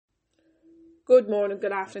Good morning,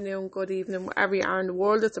 good afternoon, good evening, wherever you are in the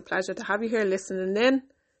world. It's a pleasure to have you here listening in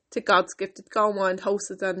to God's Gifted Goal Mind,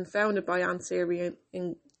 hosted and founded by Anne Seary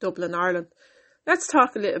in Dublin, Ireland. Let's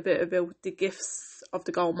talk a little bit about the gifts of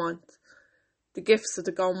the goal mind. The gifts of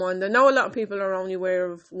the goal mind. I know a lot of people are only aware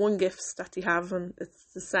of one gift that they have, and it's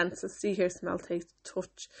the senses: see, hear, smell, taste,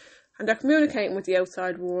 touch. And they're communicating with the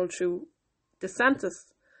outside world through the senses.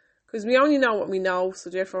 Because we only know what we know, so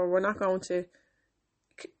therefore we're not going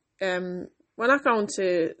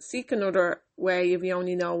to seek another way if we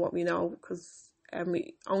only know what we know, because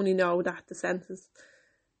we only know that the senses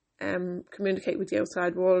communicate with the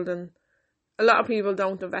outside world, and a lot of people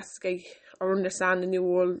don't investigate or understand the new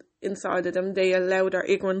world inside of them. They allow their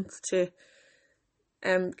ignorance to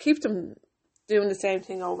keep them doing the same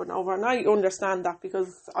thing over and over, and I understand that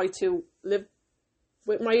because I too lived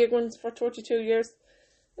with my ignorance for 32 years.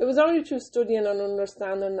 It was only through studying and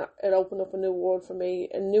understanding that it opened up a new world for me,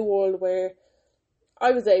 a new world where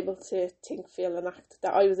I was able to think, feel and act,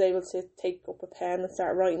 that I was able to take up a pen and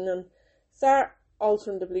start writing and start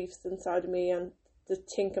altering the beliefs inside of me and the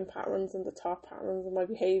thinking patterns and the thought patterns and my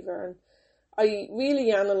behaviour. And I really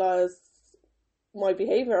analysed my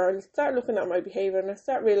behaviour and start looking at my behaviour, and I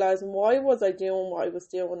start realising why was I doing what I was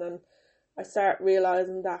doing, and I start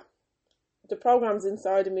realising that the programs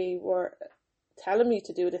inside of me were telling me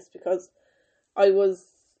to do this because I was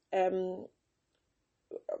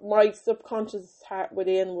my subconscious heart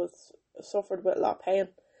within was suffered with a lot of pain.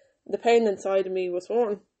 The pain inside of me was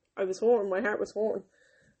hurting. I was hurting, my heart was hurting,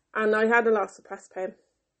 and I had a lot of suppressed pain.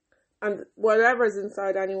 And whatever's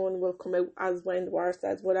inside anyone will come out, as Wayne Dwyer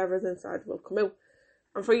says, whatever's inside will come out.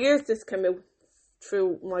 And for years this came out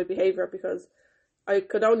through my behaviour, because I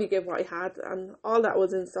could only give what I had, and all that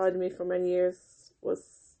was inside of me for many years was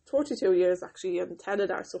 32 years actually, and 10 of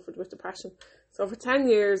that I suffered with depression. So for 10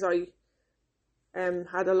 years I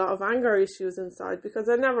had a lot of anger issues inside, because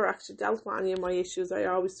I never actually dealt with any of my issues. I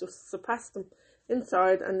always just suppressed them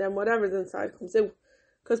inside, and then whatever's inside comes out.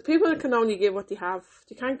 Because people can only give what they have.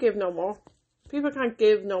 They can't give no more. People can't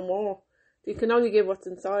give no more. They can only give what's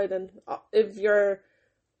inside. And if you're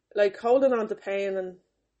like holding on to pain and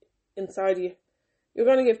inside you, you're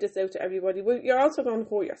going to give this out to everybody. But you're also going to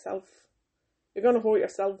hurt yourself. You're going to hurt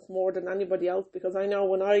yourself more than anybody else, because I know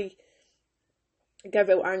when I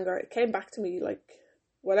gave out anger, it came back to me. Like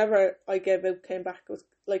whatever I gave out came back. It was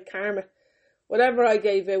like karma. Whatever I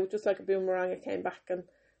gave out, just like a boomerang, it came back. And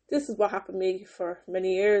this is what happened to me for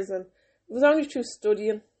many years. And it was only through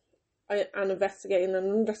studying and investigating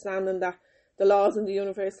and understanding that the laws in the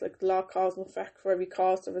universe, like the law of cause and effect, for every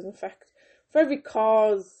cause there is an effect. For every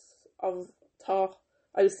cause of thought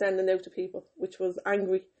I was sending out to people, which was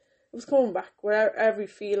angry, it was coming back. Where every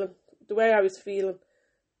feeling, the way I was feeling,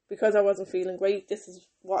 because I wasn't feeling great, this is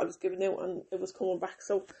what I was giving out, and it was coming back.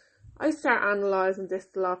 So I start analysing this,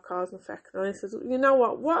 the law of cause and effect, and I said, you know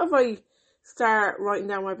what if I start writing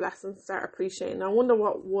down my blessings, start appreciating? I wonder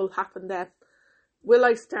what will happen then. Will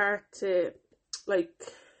I start to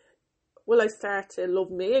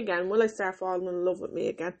love me again? Will I start falling in love with me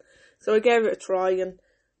again? So I gave it a try, and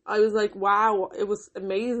I was like, wow, it was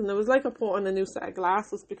amazing. It was like I put on a new set of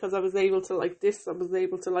glasses, because I was able to like this, I was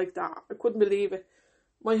able to like that. I couldn't believe it.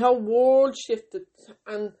 My whole world shifted,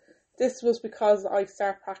 and this was because I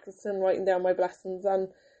started practicing writing down my blessings. And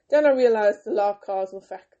then I realised the law of cause and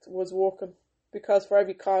effect was working, because for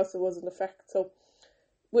every cause there was an effect. So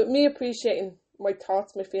with me appreciating my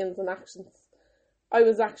thoughts, my feelings and actions, I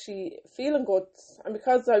was actually feeling good. And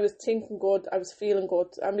because I was thinking good, I was feeling good.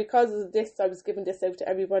 And because of this, I was giving this out to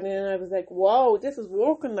everybody, and I was like, wow, this is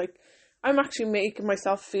working. Like, I'm actually making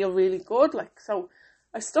myself feel really good. Like, so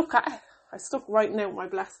I stuck at it. I stuck writing out my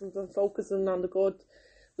blessings and focusing on the good,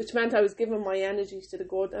 which meant I was giving my energy to the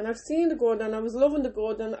good. And I've seen the good, and I was loving the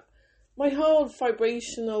good, and my whole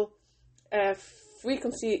vibrational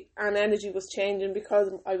frequency and energy was changing, because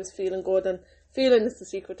I was feeling good, and feeling is the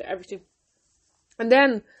secret to everything. And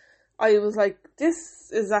then I was like, this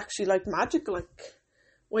is actually like magic. Like,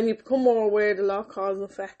 when you become more aware of the law of cause and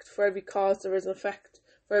effect, for every cause there is an effect,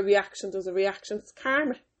 for every action there's a reaction. It's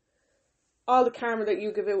karma. All the karma that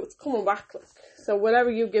you give out, it's coming back. Like, so whatever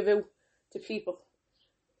you give out to people,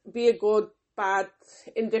 be it good, bad,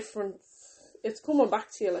 indifference, it's coming back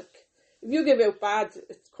to you. Like, if you give out bad,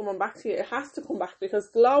 it's coming back to you. It has to come back, because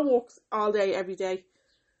the law works all day, every day,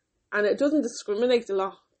 and it doesn't discriminate. The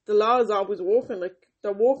law is always working. Like,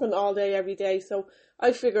 they're working all day, every day. So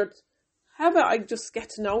I figured, how about I just get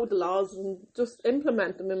to know the laws and just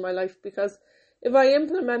implement them in my life? Because if I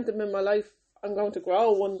implement them in my life, I'm going to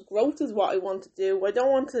grow, and growth is what I want to do. I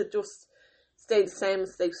don't want to just stay the same and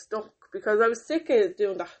stay stuck, because I was sick of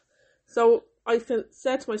doing that. So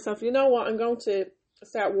said to myself, you know what, I'm going to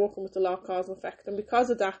start working with the law of cause and effect. And because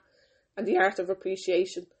of that and the art of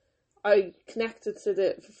appreciation, I connected to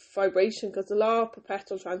the vibration, because the law of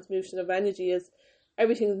perpetual transmutation of energy is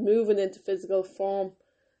everything's moving into physical form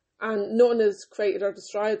and nothing is created or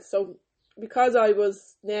destroyed. So because I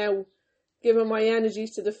was now giving my energy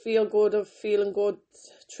to the feel good of feeling good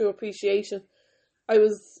through appreciation,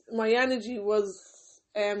 my energy was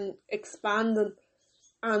expanding,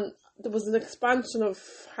 and there was an expansion of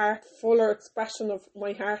heart, fuller expression of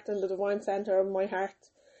my heart in the divine centre of my heart.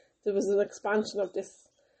 There was an expansion of this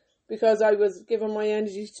because I was giving my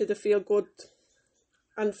energy to the feel good,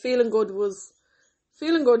 and feeling good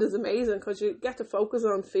is amazing because you get to focus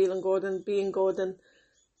on feeling good and being good,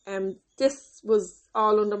 and this was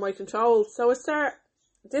all under my control. So I start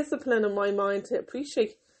disciplining my mind to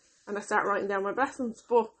appreciate, and I start writing down my blessings.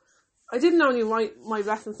 But I didn't only write my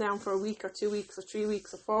blessings down for a week or 2 weeks or 3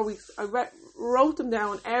 weeks or 4 weeks. I wrote them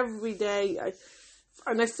down every day,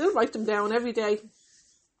 and I still write them down every day.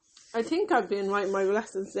 I think I've been writing my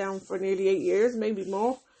blessings down for nearly 8 years, maybe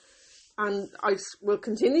more. And I will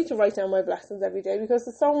continue to write down my blessings every day, because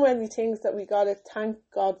there's so many things that we got to thank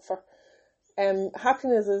God for.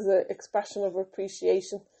 Happiness is an expression of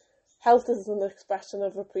appreciation. Health is an expression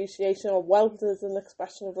of appreciation, or wealth is an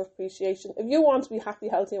expression of appreciation. If you want to be happy,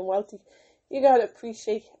 healthy and wealthy, you got to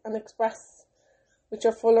appreciate and express with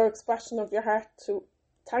your fuller expression of your heart to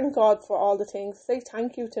thank God for all the things. Say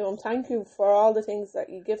thank you to Him. Thank you for all the things that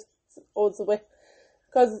He gives us with.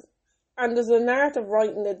 And there's an art of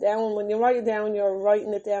writing it down. When you write it down, you're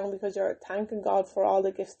writing it down because you're thanking God for all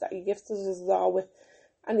the gifts that He gifts us all with.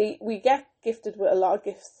 And we get gifted with a lot of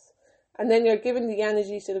gifts. And then you're giving the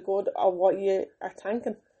energy to the good of what you are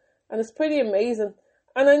thanking. And it's pretty amazing.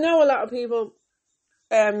 And I know a lot of people,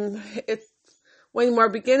 when we're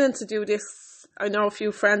beginning to do this, I know a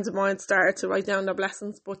few friends of mine started to write down their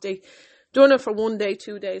blessings, but they done it for 1 day,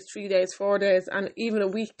 2 days, 3 days, 4 days, and even a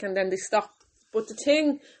week, and then they stopped. But the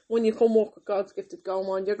thing, when you come work with God's Gifted Go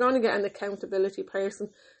Mind, you're going to get an accountability person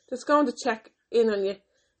that's going to check in on you.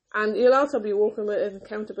 And you'll also be working with an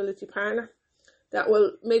accountability partner that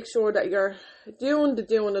will make sure that you're doing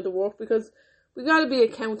of the work, because we got to be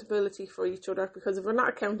accountability for each other. Because if we're not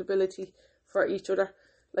accountability for each other,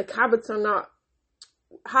 like habits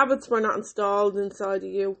were not installed inside of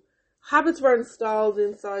you. Habits were installed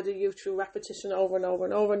inside of you through repetition over and over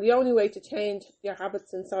and over. And the only way to change your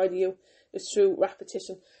habits inside of you is through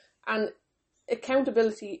repetition. And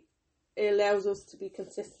accountability allows us to be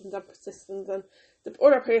consistent and persistent. And the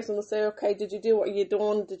other person will say, okay, did you do what you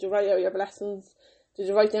done? Did you write out your blessings? Did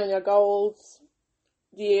you write down your goals?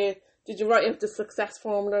 Did you write out the success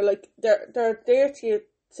formula? Like, they're there to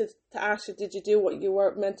ask you, did you do what you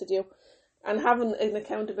were meant to do? And having an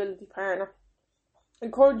accountability partner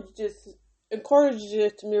encourages you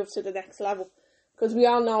to move to the next level, because we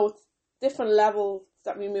all know it's different levels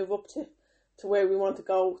that we move up to where we want to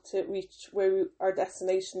go to reach our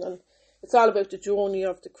destination. And it's all about the journey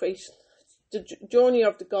of the creation. The journey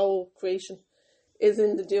of the goal creation is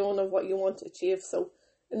in the doing of what you want to achieve. So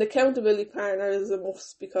an accountability partner is a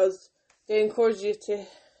must, because they encourage you to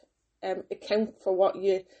account for what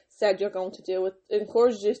you said you're going to do. It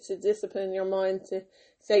encourages you to discipline your mind to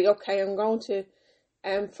say, okay, I'm going to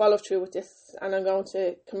follow through with this, and I'm going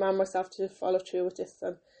to command myself to follow through with this.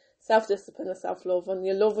 And self-discipline and self-love, and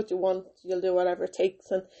you love what you want, you'll do whatever it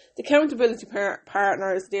takes. And the accountability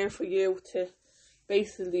partner is there for you to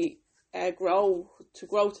basically grow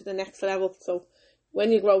to the next level. So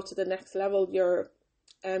when you grow to the next level, you're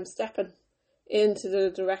stepping into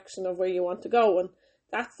the direction of where you want to go, and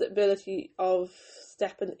that's the ability of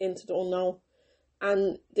stepping into the unknown.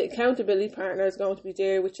 And the accountability partner is going to be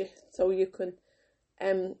there with you, so you can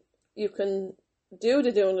do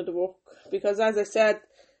the doing of the work. Because as I said,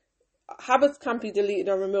 habits can't be deleted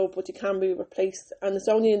or removed, but they can be replaced. And it's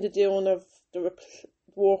only in the doing of the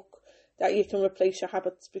work that you can replace your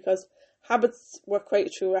habits, because habits were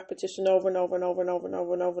created through repetition over and over and over and over and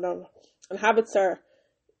over and over and over. And habits are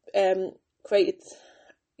created.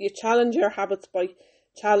 You challenge your habits by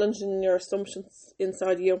challenging your assumptions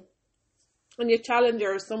inside you. And you challenge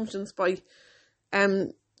your assumptions by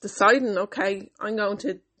deciding, okay, I'm going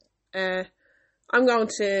to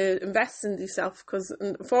invest in yourself, because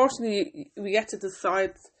unfortunately we get to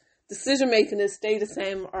decide. Decision making is stay the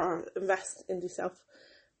same or invest in yourself.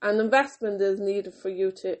 And investment is needed for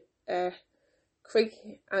you to create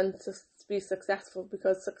and to be successful,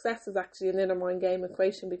 because success is actually an inner mind game, and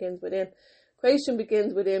creation begins within. Creation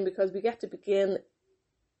begins within, because we get to begin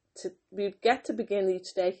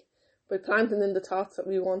each day by planting in the thoughts that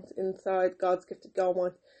we want inside God's Gifted Go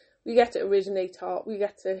Mind. We get to originate thought, we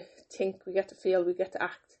get to think, we get to feel, we get to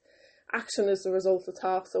act. Action is the result of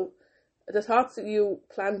thought. So the thoughts that you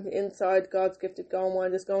plant inside God's gifted goal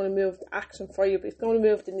mind is going to move the action for you, but it's going to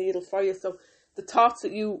move the needle for you. So the thoughts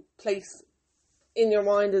that you place in your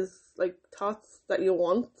mind is like thoughts that you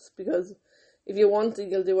want, because if you want it,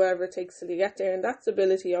 you'll do whatever it takes till you get there. And that's the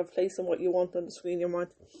ability of placing what you want on the screen in your mind.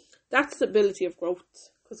 That's the ability of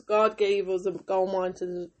growth, because God gave us a goal mind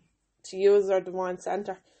to use our divine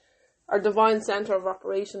centre. Our divine centre of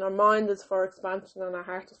operation. Our mind is for expansion and our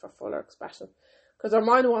heart is for fuller expression. Because our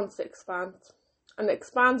mind wants to expand. And it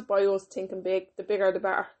expands by us thinking big. The bigger the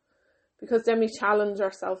better. Because then we challenge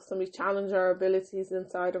ourselves and we challenge our abilities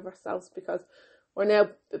inside of ourselves, because we're now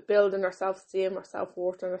building our self-esteem, our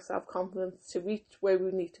self-worth and our self-confidence to reach where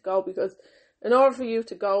we need to go. Because in order for you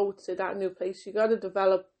to go to that new place, you got to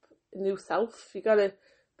develop a new self. You got to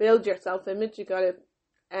build your self-image. You got to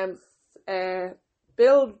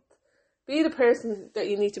be the person that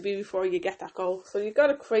you need to be before you get that goal. So you've got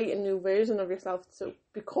to create a new version of yourself to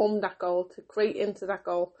become that goal, to create into that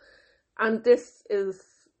goal. And this is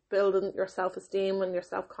building your self-esteem and your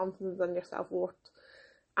self-confidence and your self-worth.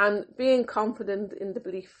 And being confident in the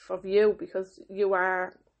belief of you, because you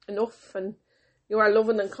are enough and you are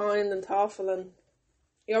loving and kind and thoughtful and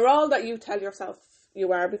you're all that you tell yourself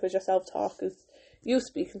you are, because your self-talk is you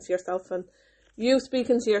speaking to yourself, and you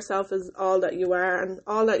speaking to yourself is all that you are, and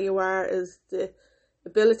all that you are is the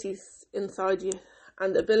abilities inside you,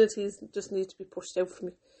 and the abilities just need to be pushed out from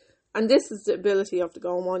you. And this is the ability of the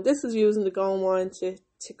goal mind. This is using the goal mind to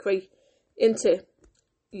create into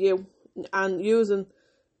you, and using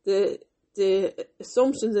the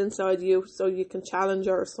assumptions inside you so you can challenge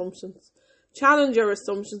your assumptions. Challenge your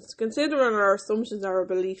assumptions. Considering our assumptions, our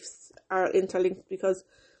beliefs are interlinked, because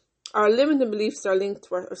our limiting beliefs are linked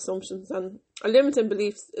to our assumptions, and our limiting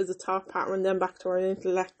beliefs is a thought pattern, then back to our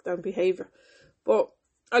intellect and behaviour. But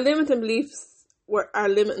our limiting beliefs are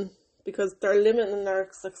limiting because they're limiting our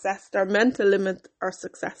success. They're meant to limit our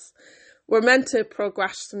success. We're meant to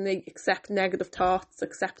procrastinate, accept negative thoughts,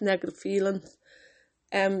 accept negative feelings,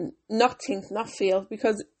 not think, not feel,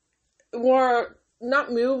 because we're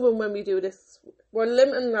not moving when we do this. We're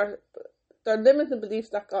limiting they're limiting beliefs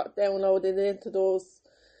that got downloaded into those.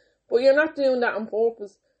 But you're not doing that on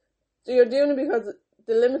purpose. So you're doing it because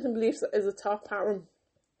the limiting beliefs is a thought pattern.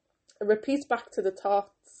 It repeats back to the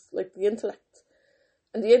thoughts, like the intellect.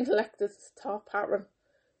 And the intellect is a thought pattern.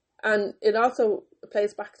 And it also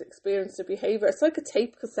plays back to experience, the behaviour. It's like a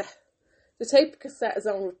tape cassette. The tape cassette is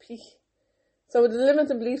on repeat. So the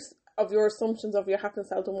limiting beliefs of your assumptions of your happiness,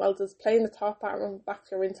 health and wealth is playing the thought pattern back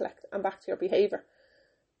to your intellect and back to your behaviour.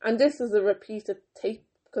 And this is a repeated tape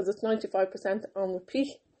because it's 95% on repeat.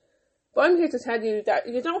 But I'm here to tell you that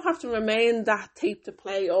you don't have to remain that tape to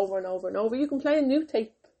play over and over and over. You can play a new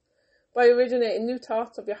tape by originating new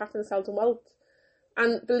thoughts of your happiness, health and wealth.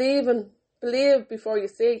 And believe before you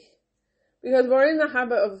see. Because we're in the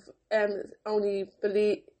habit of only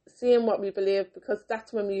seeing what we believe, because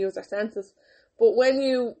that's when we use our senses. But when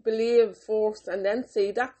you believe first and then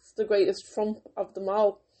see, that's the greatest trump of them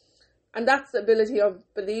all. And that's the ability of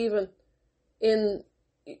believing in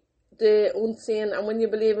the unseen. And when you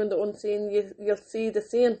believe in the unseen, you'll see the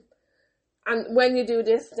seen. And when you do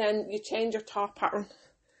this, then you change your thought pattern.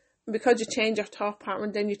 And because you change your thought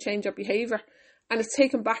pattern, then you change your behaviour. And it's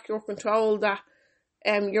taking back your control, that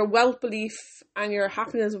your wealth belief and your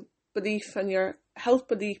happiness belief and your health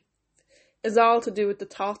belief is all to do with the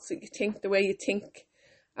thoughts that you think, the way you think,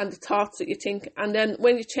 and the thoughts that you think. And then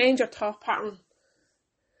when you change your thought pattern,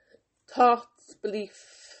 thoughts, belief,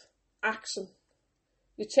 action,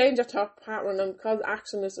 you change your thought pattern, and because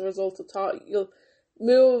action is a result of thought, you'll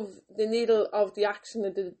move the needle of the action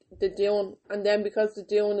of the doing. And then because the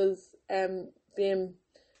doing is being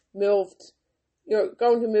moved, you're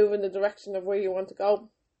going to move in the direction of where you want to go,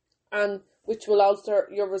 and which will alter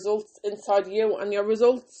your results inside you. And your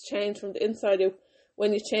results change from the inside you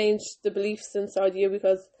when you change the beliefs inside you,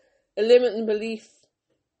 because a limiting belief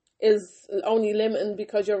is only limiting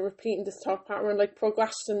because you're repeating this thought pattern, like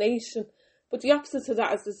procrastination. But the opposite to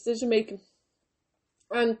that is decision making.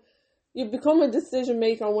 And you become a decision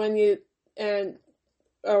maker when you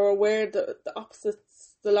are aware that the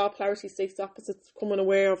opposites, the law of polarity states the opposites, becoming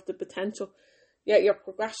aware of the potential. Yet you're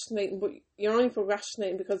procrastinating, but you're only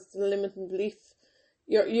procrastinating because it's a limiting belief.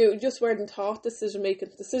 You just weren't taught decision making.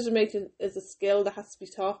 Decision making is a skill that has to be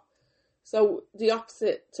taught. So the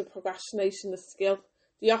opposite to procrastination is skill.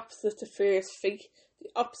 The opposite to fear is faith. The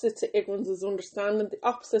opposite to ignorance is understanding. The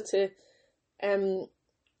opposite to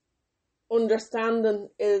understanding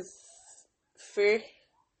is fear.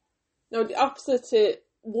 No, the opposite to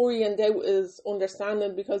worry and doubt is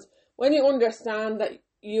understanding, because when you understand that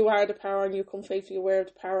you are the power and you come faithfully aware of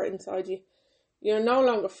the power inside you, you're no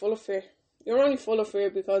longer full of fear. You're only full of fear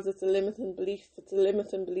because it's a limiting belief. It's a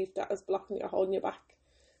limiting belief that is blocking you, holding you back.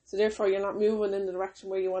 So therefore you're not moving in the direction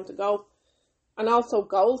where you want to go. And also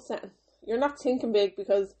goal setting. You're not thinking big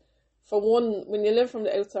because, for one, when you live from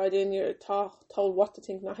the outside in, you're told what to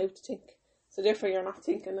think, not how to think. So therefore you're not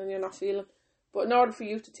thinking and you're not feeling. But in order for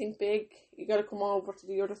you to think big, you got to come over to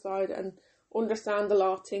the other side and understand the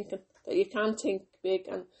law of thinking, that you can think big.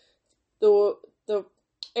 And the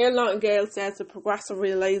Earl Nightingale says the progressive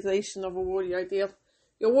realisation of a worthy ideal.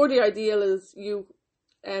 Your worthy ideal is you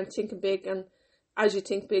thinking big, and as you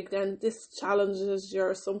think big, then this challenges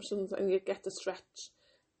your assumptions and you get to stretch.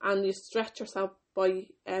 And you stretch yourself by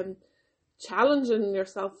challenging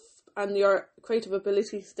yourself, and your creative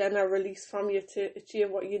abilities then are released from you to achieve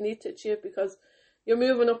what you need to achieve, because you're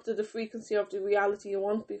moving up to the frequency of the reality you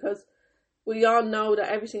want, because we all know that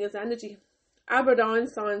everything is energy. Albert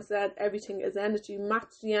Einstein said everything is energy.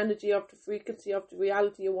 Match the energy of the frequency of the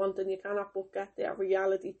reality you want, and you cannot but get that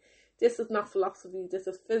reality. This is not philosophy, this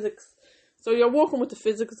is physics. So you're working with the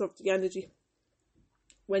physics of the energy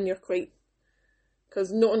when you're creating.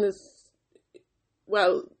 Because nothing is,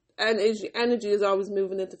 well, energy is always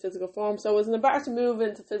moving into physical form. So isn't it better to move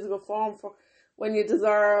into physical form for when you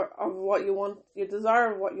desire of what you want? You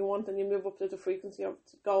desire what you want and you move up to the frequency of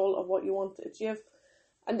the goal of what you want to achieve.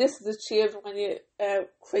 And this is achieved when you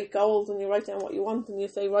create goals and you write down what you want and you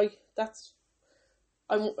say, right,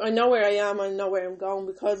 I know where I am, I know where I'm going,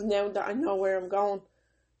 because now that I know where I'm going,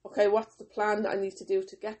 okay, what's the plan that I need to do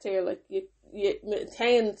to get there? Like, you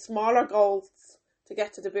maintain smaller goals to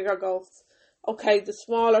get to the bigger goals. Okay, the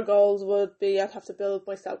smaller goals would be I'd have to build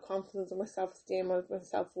my self-confidence and my self-esteem and my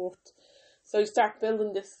self-worth. So you start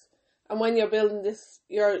building this, and when you're building this,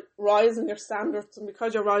 you're rising your standards, and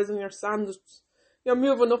because you're rising your standards, you're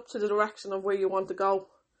moving up to the direction of where you want to go,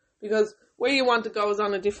 because where you want to go is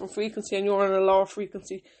on a different frequency and you're on a lower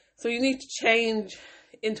frequency. So you need to change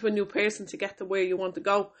into a new person to get to where you want to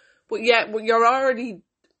go. But yet, you're already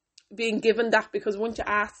being given that, because once you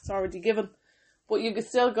ask, it's already given. But you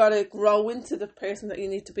still got to grow into the person that you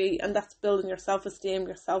need to be, and that's building your self-esteem,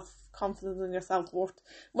 your self-confidence and your self-worth.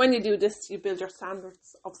 When you do this, you build your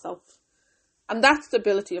standards of self. And that's the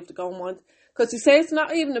ability of the goal mind. Because you say it's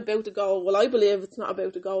not even about the goal. Well, I believe it's not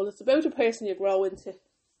about the goal. It's about the person you grow into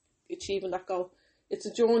achieving that goal. It's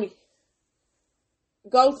a journey.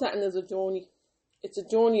 Goal setting is a journey. It's a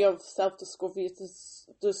journey of self-discovery. It's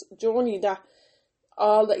a journey that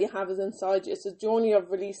all that you have is inside you. It's a journey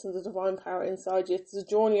of releasing the divine power inside you. It's a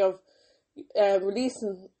journey of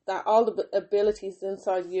releasing that all the abilities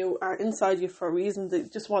inside you are inside you for a reason. They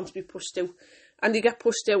just want to be pushed out. And you get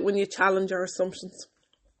pushed out when you challenge your assumptions.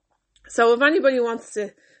 So if anybody wants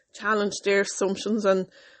to challenge their assumptions and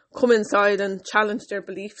come inside and challenge their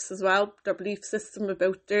beliefs as well, their belief system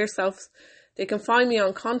about themselves, they can find me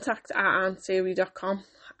on contact@annesiri.com.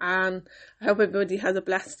 And I hope everybody has a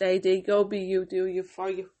blessed day. They go, be you, do you, for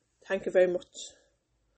you. Thank you very much.